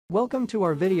Welcome to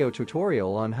our video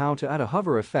tutorial on how to add a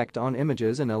hover effect on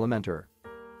images in Elementor.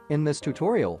 In this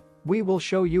tutorial, we will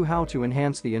show you how to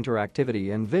enhance the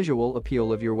interactivity and visual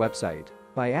appeal of your website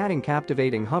by adding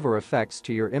captivating hover effects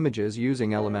to your images using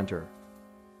Elementor.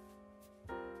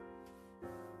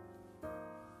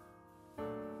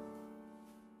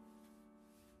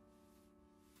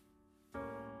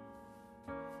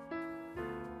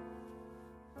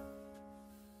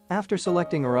 After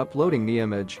selecting or uploading the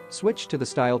image, switch to the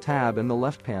Style tab in the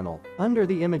left panel. Under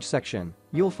the Image section,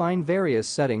 you'll find various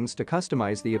settings to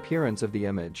customize the appearance of the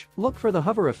image. Look for the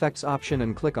Hover Effects option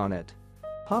and click on it.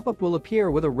 Pop-up will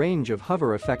appear with a range of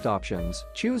hover effect options.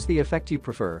 Choose the effect you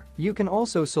prefer. You can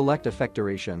also select effect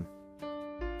duration.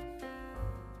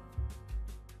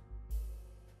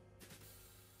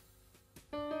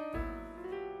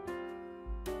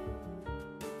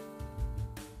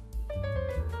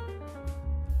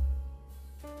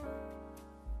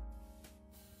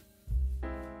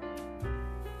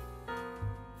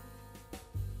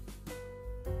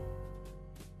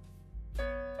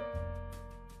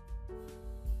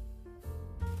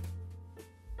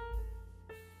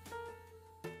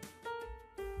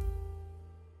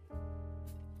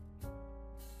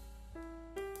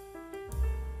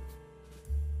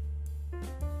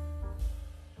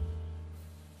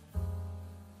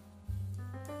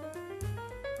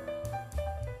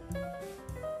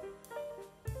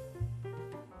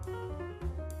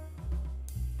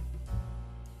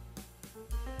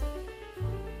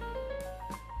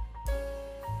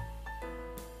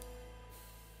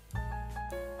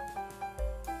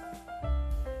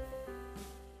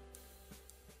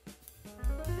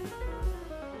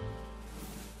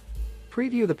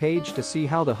 Preview the page to see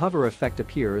how the hover effect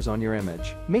appears on your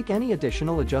image. Make any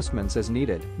additional adjustments as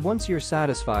needed. Once you're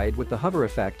satisfied with the hover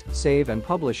effect, save and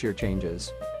publish your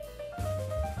changes.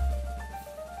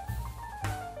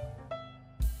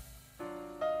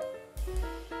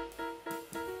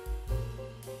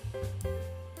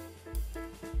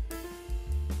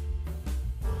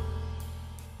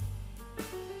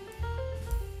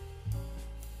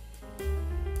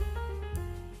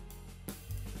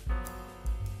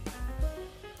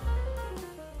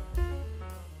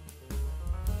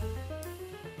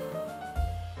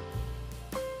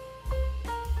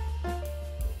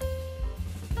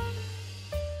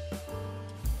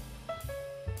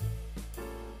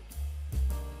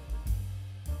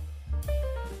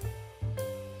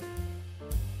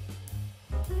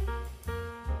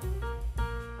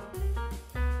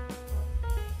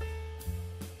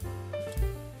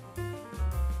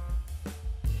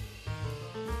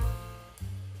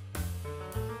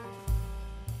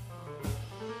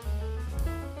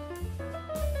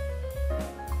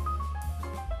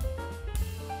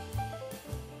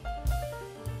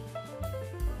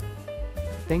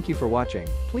 Thank you for watching.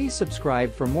 Please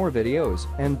subscribe for more videos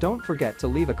and don't forget to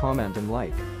leave a comment and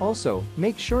like. Also,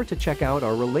 make sure to check out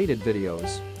our related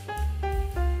videos.